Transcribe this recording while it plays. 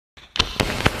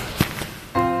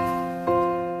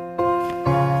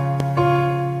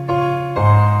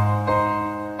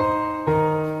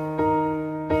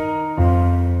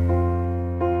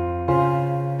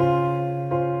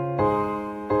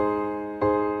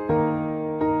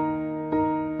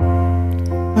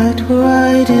What would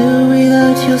I do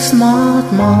without your smart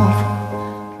mouth?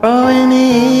 Throwing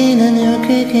me in and you're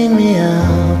kicking me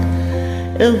out.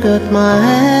 You've got my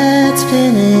head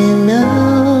spinning,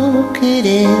 no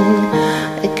kidding.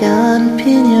 I can't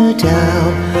pin you down.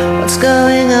 What's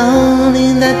going on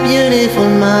in that beautiful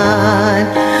mind?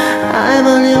 I'm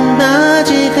on your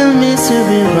magical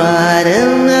mystery ride,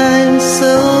 and I'm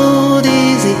so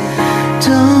dizzy.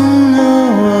 Don't know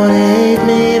what hit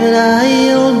me, but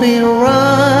I'll be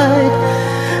right.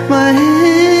 My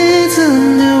head's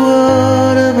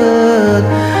underwater, but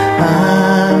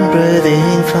I'm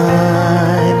breathing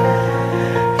fine.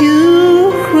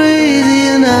 You're crazy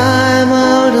and I'm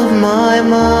out of my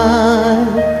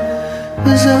mind.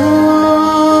 'Cause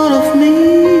all of me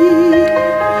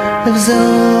lives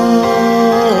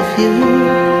all of you.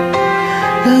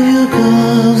 Love your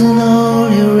curves and all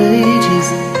your ages,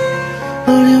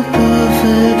 all your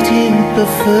perfect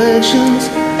imperfections.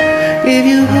 If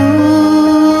you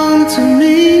hold to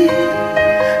me,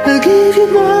 I'll give you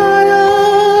my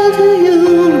all to you.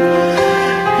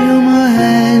 You're my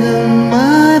end and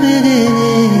my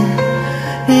beginning.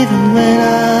 Even when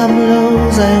I'm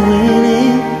lost, I'm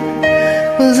winning.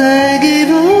 'Cause I give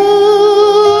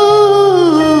all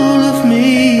of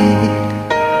me,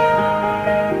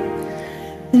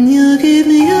 and you give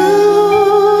me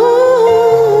all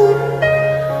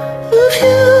of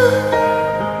you.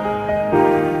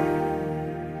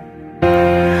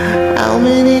 How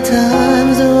many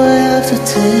times do I have to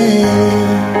tell you?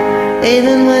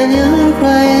 Even when you're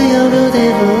crying, you're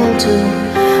beautiful too.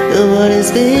 The world is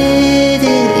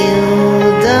beating you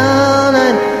down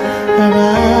and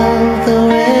around through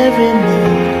every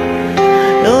mood.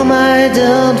 You're my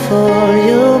downfall,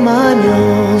 you're my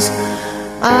muse.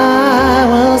 I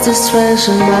was distressed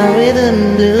and my rhythm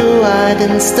blew. I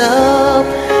didn't stop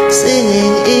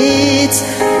singing, it's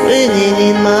ringing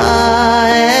in my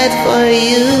head for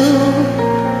you.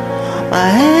 My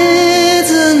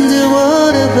head's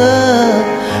underwater, but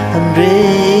I'm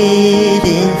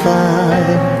breathing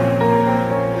fine.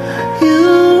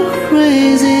 You're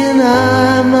crazy and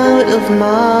I'm out of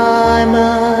my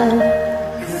mind.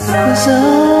 'Cause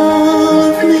all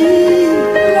of me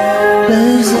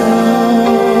lives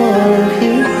all of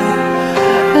you.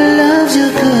 I love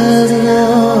your curves and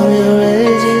all your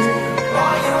ages,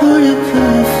 all your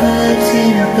perfect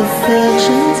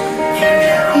imperfections.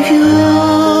 If you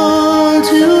want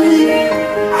to me,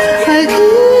 I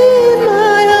give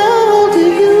my all to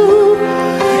you.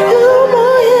 You're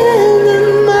my end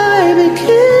and my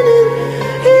beginning.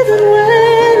 Even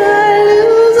when I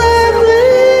lose, I'm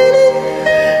winning.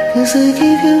 'Cause I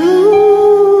give you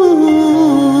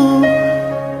all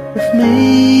of me,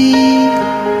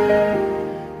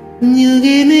 and you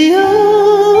give me all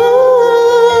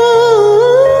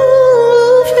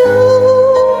of you.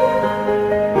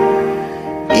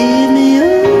 Give me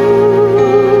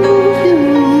all of you.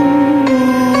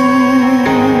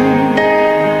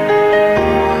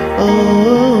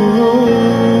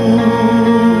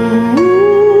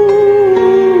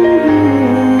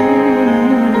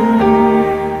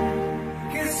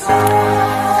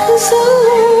 Cause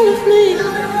all of me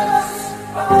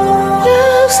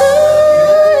loves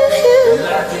all of you.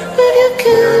 Love your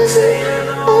curves and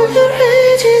all your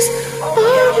ages,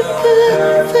 all your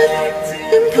perfect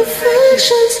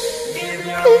imperfections.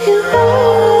 Give you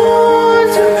all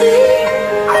to me,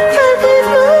 I give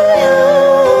my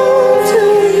all to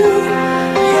you.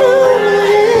 You're my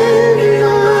end and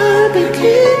my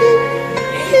beginning.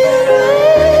 Even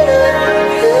when I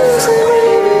lose, I'm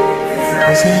winning.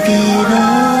 'Cause I give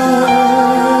all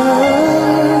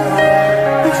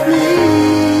of me,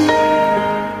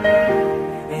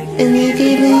 and you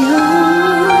give me all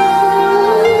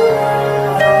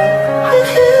of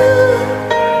you.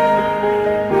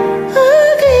 I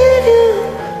give you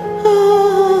all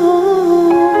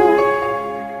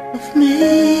of me,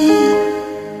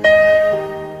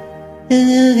 and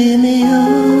you give me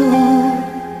all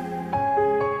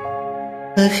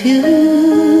of you.